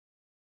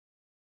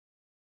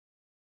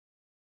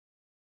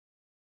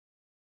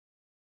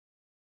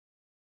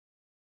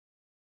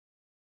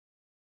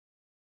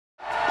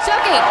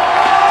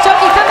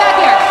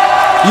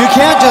You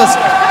can't just...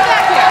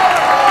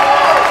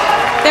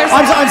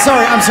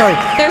 I'm sorry.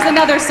 There's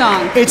another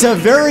song. It's a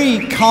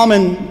very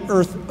common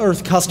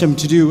Earth custom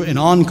to do an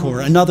encore,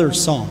 another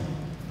song.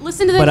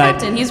 Listen to the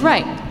captain, he's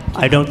right.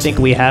 I don't think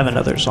we have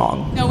another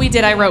song. No, we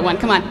did, I wrote one,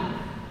 come on.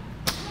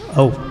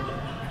 Oh.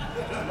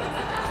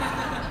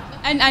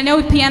 And I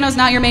know piano's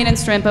not your main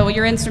instrument, but with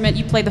your instrument,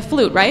 you play the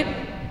flute, right?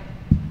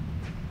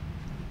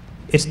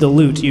 It's the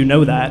lute, you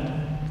know that.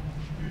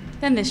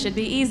 Then this should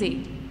be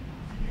easy.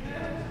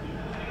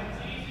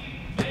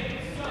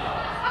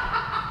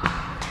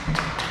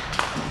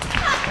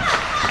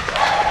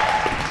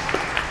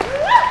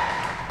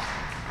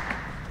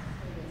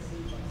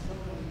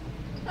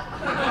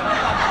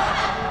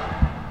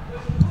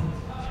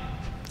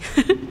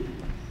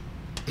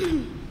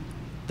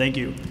 Thank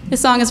you.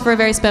 This song is for a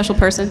very special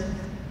person.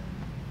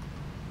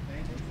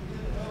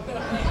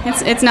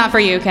 It's not for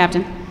you,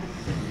 Captain.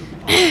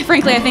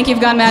 Frankly, I think you've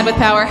gone mad with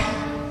power.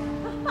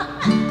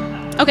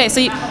 Okay,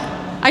 so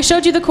I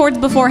showed you the chords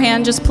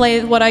beforehand. Just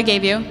play what I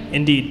gave you.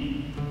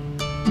 Indeed.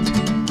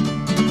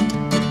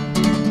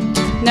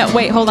 No,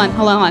 wait, hold on.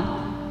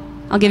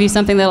 I'll give you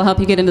something that'll help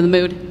you get into the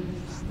mood.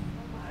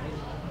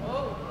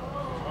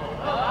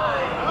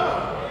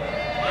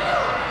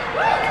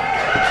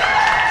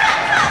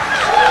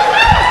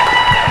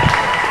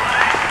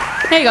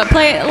 There you go.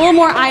 Play a little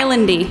more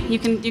islandy.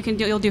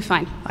 You'll do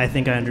fine. I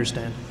think I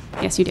understand.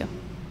 Yes, you do.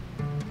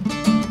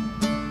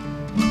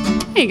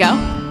 There you go.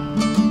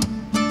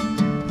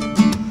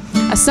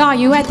 I saw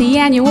you at the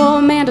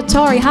annual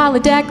mandatory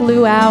holodeck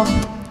luau.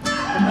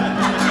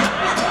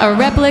 A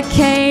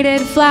replicated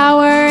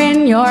flower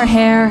in your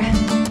hair.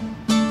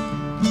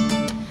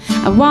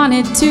 I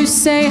wanted to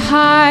say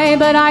hi,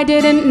 but I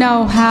didn't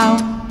know how.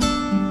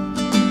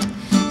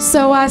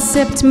 So I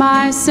sipped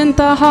my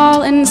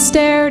synthahol and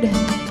stared.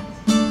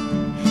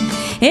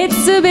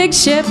 It's a big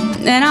ship,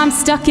 and I'm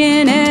stuck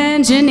in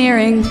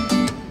engineering.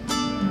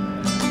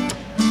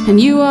 And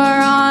you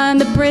are on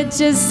the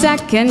bridge's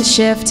second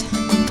shift.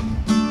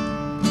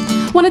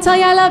 Wanna tell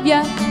you I love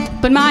ya,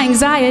 but my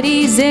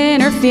anxiety's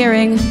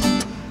interfering.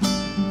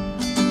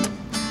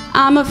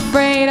 I'm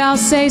afraid I'll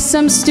say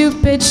some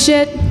stupid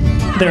shit.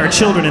 There are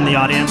children in the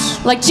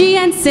audience. Like, gee,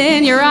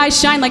 ensign, your eyes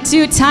shine like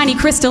two tiny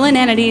crystalline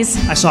entities.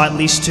 I saw at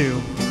least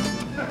two.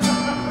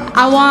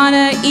 I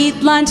wanna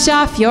eat lunch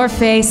off your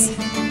face.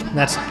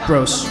 That's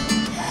gross.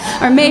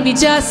 Or maybe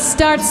just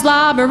start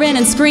slobbering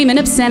and screaming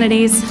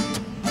obscenities.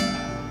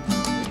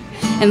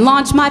 And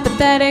launch my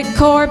pathetic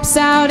corpse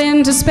out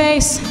into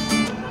space.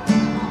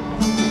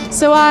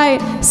 So I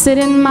sit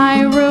in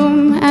my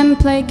room and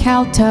play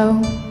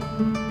Calto.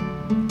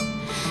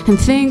 And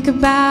think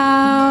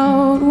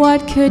about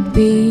what could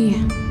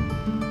be.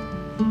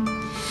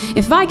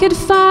 If I could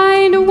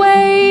find a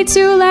way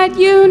to let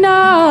you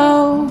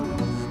know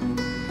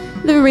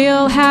the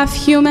real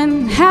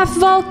half-human,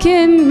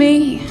 half-Vulcan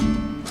me.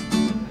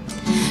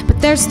 But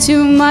there's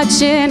too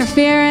much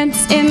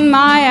interference in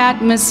my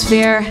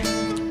atmosphere.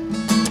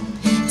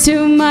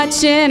 Too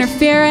much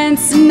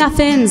interference,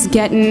 nothing's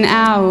getting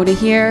out of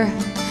here.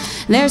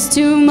 There's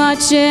too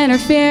much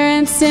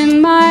interference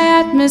in my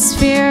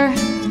atmosphere.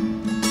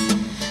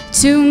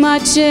 Too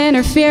much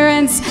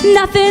interference,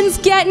 nothing's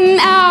getting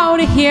out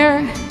of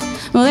here.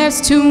 Well,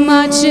 there's too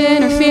much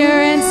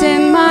interference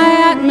in my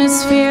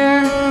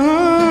atmosphere.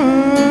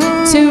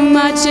 Too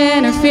much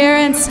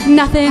interference,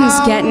 nothing's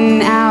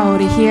getting out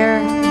of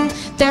here.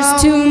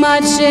 There's too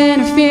much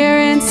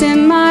interference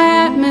in my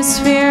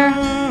atmosphere.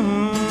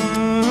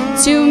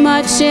 Too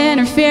much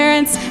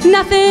interference,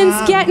 nothing's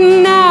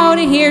getting out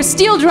of here.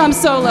 Steel drum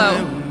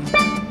solo.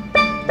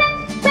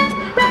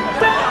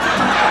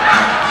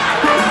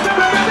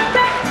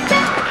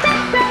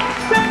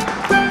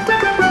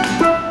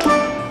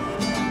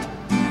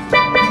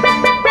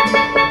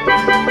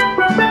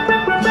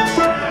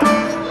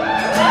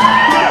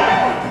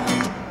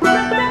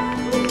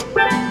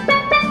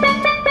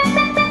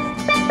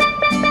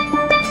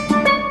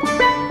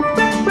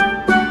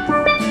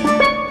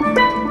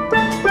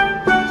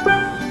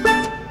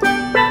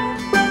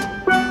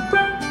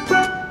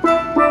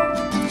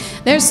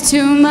 There's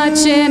too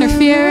much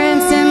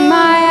interference in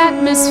my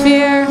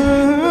atmosphere.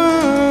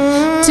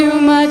 Too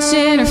much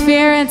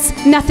interference,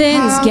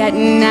 nothing's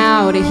getting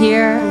out of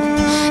here.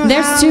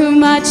 There's too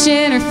much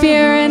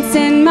interference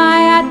in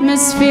my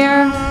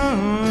atmosphere.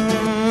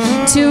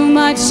 Too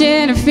much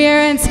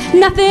interference,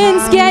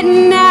 nothing's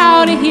getting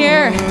out of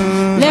here.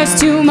 There's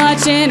too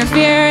much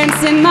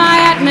interference in my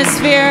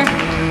atmosphere.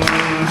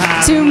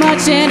 Too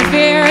much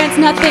interference,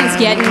 nothing's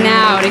getting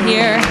out of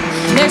here.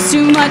 There's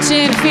too much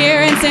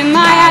interference in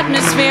my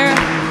atmosphere.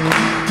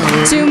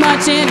 Too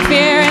much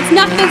interference,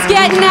 nothing's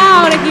getting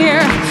out of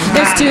here.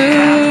 There's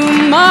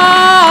too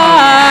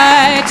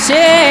much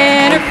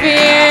interference.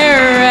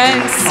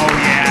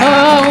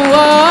 Oh,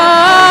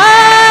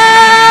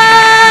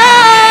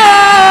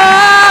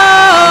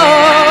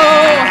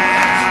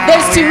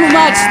 there's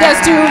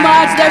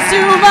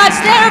too much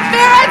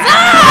interference.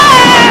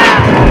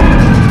 Ah!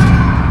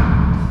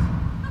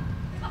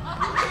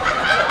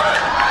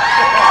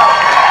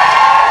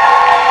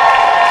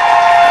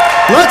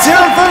 Let's hear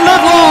it for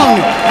Livelong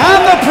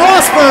and the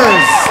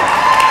Prospers.